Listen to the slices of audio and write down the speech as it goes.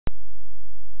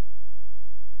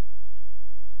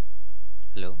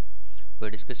Hello, we are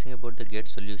discussing about the GATE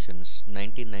solutions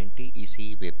 1990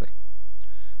 ECE paper.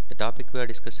 The topic we are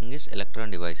discussing is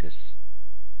electron devices.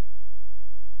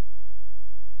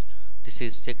 This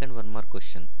is second one mark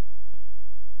question.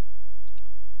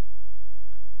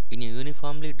 In a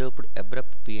uniformly doped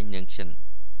abrupt p-n junction,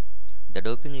 the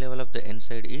doping level of the n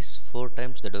side is 4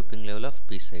 times the doping level of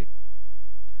p side.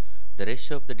 The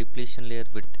ratio of the depletion layer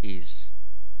width is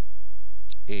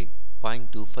A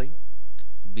 0.25,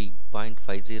 B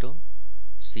 0.50,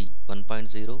 C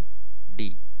 1.0,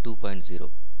 D 2.0.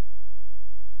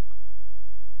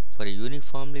 For a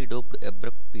uniformly doped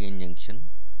abrupt p-n junction,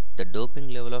 the doping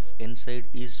level of n side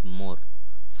is more,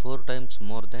 4 times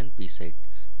more than p side.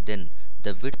 Then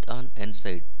the width on n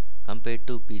side compared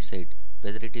to p side,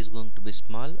 whether it is going to be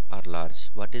small or large,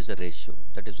 what is the ratio?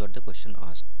 That is what the question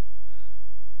asks.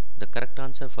 The correct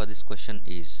answer for this question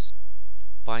is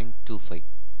 0.25.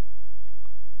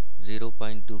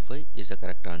 0.25 is the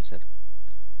correct answer.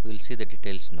 We will see the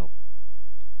details now.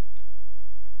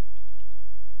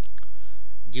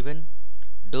 Given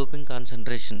doping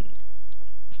concentration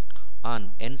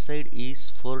on n side is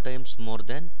 4 times more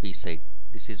than p side.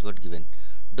 This is what given.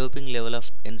 Doping level of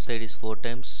n side is 4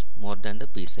 times more than the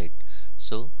p side.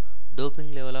 So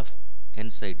doping level of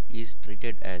n side is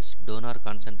treated as donor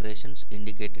concentrations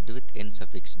indicated with n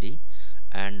suffix d,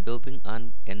 and doping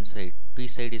on n side p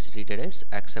side is treated as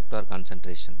acceptor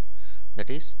concentration, that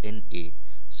is Na.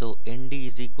 So Nd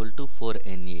is equal to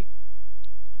 4Na.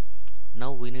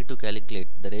 Now we need to calculate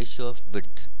the ratio of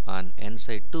width on n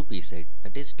side to p side,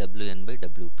 that is Wn by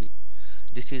Wp.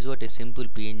 This is what a simple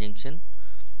p-n junction.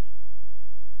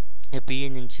 A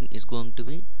p-n junction is going to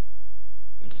be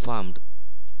formed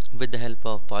with the help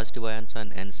of positive ions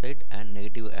on n side and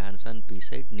negative ions on p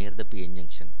side near the p-n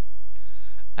junction,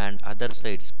 and other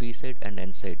sides p side and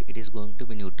n side, it is going to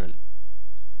be neutral.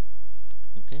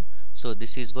 Okay, so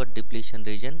this is what depletion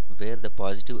region, where the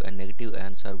positive and negative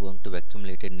ions are going to be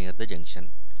accumulated near the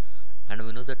junction. And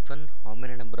we know that one, how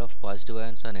many number of positive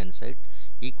ions on n side,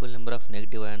 equal number of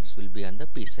negative ions will be on the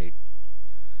p side.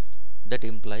 That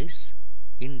implies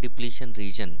in depletion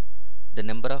region, the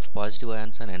number of positive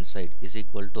ions on n side is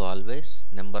equal to always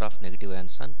number of negative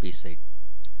ions on p side.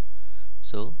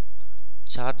 So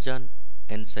charge on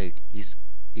n side is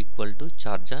equal to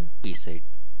charge on p side.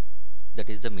 That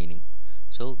is the meaning.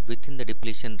 So within the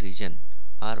depletion region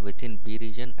or within p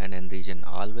region and n region,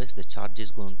 always the charge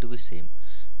is going to be same,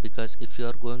 because if you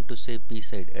are going to say p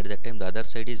side, at that time the other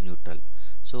side is neutral,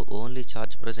 so only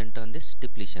charge present on this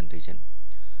depletion region.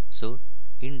 So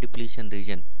in depletion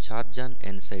region, charge on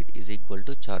n side is equal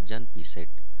to charge on p side,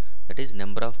 that is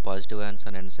number of positive ions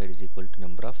on n side is equal to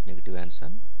number of negative ions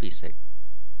on p side.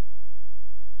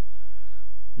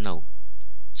 Now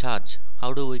charge,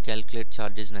 how do we calculate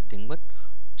charge? Is nothing but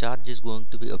charge is going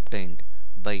to be obtained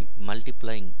by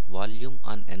multiplying volume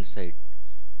on n side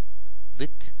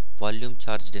with volume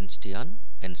charge density on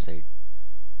n side.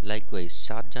 Likewise,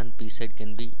 charge on p side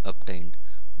can be obtained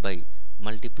by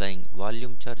multiplying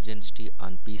volume charge density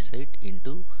on p side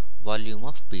into volume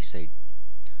of p side.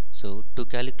 So to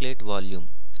calculate volume,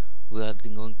 we are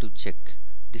going to check,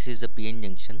 this is the p-n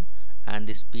junction, and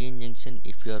this p-n junction,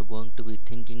 if you are going to be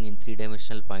thinking in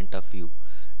three-dimensional point of view,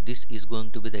 this is going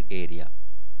to be the area.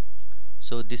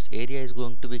 So this area is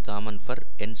going to be common for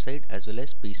n side as well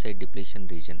as p side depletion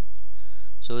region,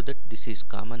 so that this is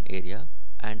common area,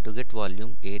 and to get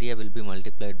volume, area will be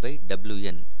multiplied by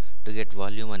Wn. To get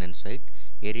volume on n side,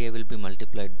 area will be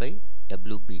multiplied by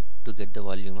Wp to get the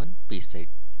volume on p side.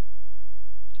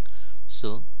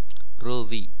 So rho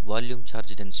v, volume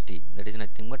charge density, that is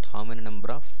nothing but how many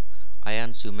number of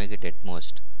ions you may get at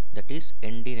most, that is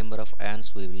Nd number of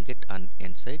ions we will get on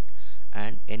n side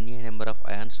and Na number of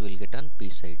ions we will get on p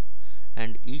side,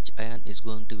 and each ion is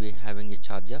going to be having a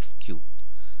charge of q.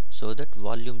 So that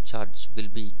volume charge will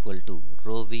be equal to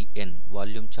rho Vn,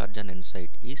 volume charge on n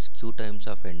side is q times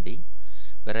of Nd,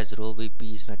 whereas rho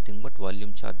Vp is nothing but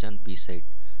volume charge on p side,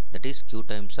 that is q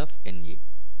times of Na.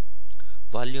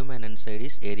 Volume on n side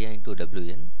is area into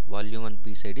Wn, volume on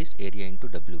p side is area into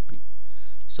Wp.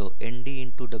 So Nd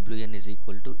into Wn is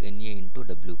equal to Na into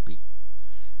Wp.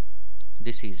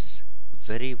 This is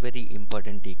very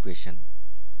important equation.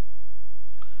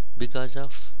 Because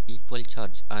of equal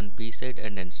charge on p side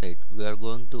and n side, we are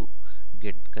going to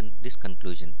get this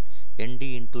conclusion: Nd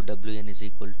into Wn is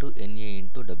equal to Na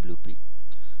into Wp.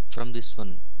 From this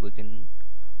one we can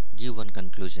give one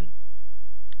conclusion.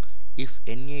 If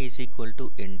Na is equal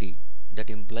to Nd, that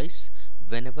implies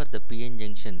whenever the p-n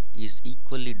junction is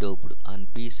equally doped on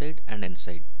p side and n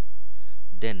side,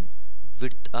 then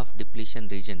width of depletion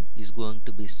region is going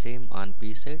to be same on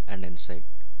p side and n side.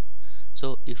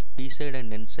 So if p side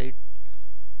and n side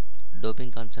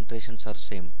doping concentrations are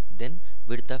same, then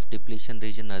width of depletion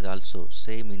region is also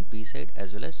same in p side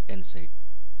as well as n side.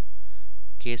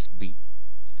 Case B,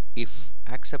 if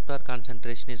acceptor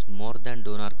concentration is more than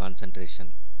donor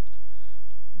concentration,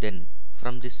 then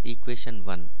from this equation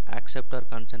 1, acceptor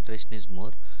concentration is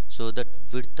more, so that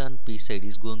width on p side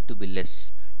is going to be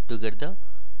less, to get the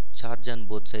charge on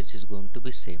both sides is going to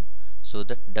be same, so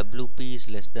that Wp is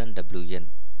less than Wn.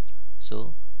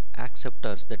 So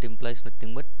acceptors, that implies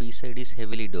nothing but p side is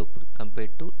heavily doped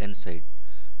compared to n side,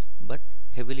 but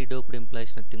heavily doped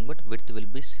implies nothing but width will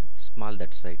be small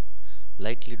that side,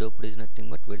 lightly doped is nothing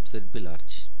but width will be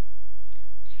large.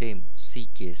 Same C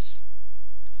case,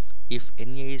 if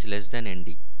Na is less than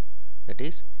Nd, that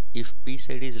is if p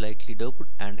side is lightly doped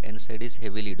and n side is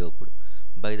heavily doped,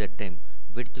 by that time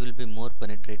width will be more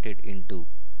penetrated into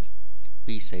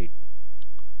p side.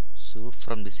 So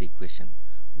from this equation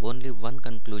only one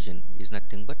conclusion is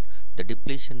nothing but the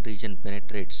depletion region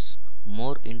penetrates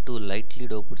more into lightly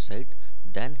doped side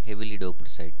than heavily doped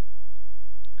side.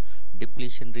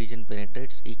 Depletion region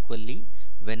penetrates equally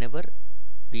whenever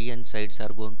p n sides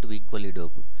are going to be equally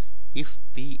doped. If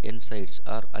p n sides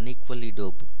are unequally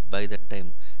doped, by that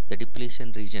time the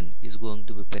depletion region is going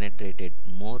to be penetrated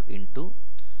more into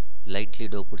lightly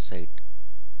doped side.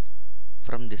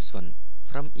 From this one,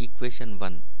 from equation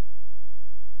 1,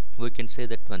 we can say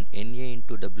that one Na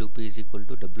into Wp is equal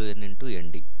to Wn into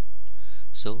Nd.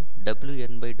 So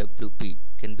Wn by Wp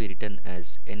can be written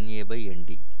as Na by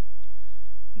Nd.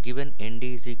 Given Nd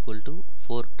is equal to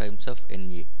 4 times of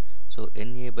Na. So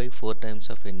Na by 4 times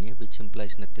of Na, which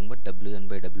implies nothing but Wn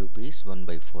by Wp is 1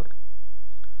 by 4.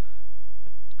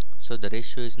 So the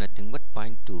ratio is nothing but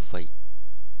 0.25.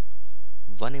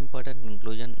 One important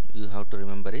conclusion you have to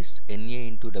remember is Na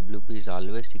into Wp is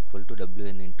always equal to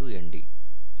Wn into Nd.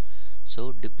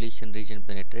 So depletion region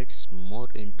penetrates more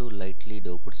into lightly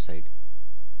doped side.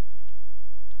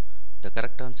 The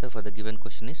correct answer for the given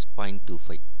question is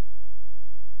 0.25.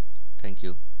 Thank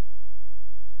you.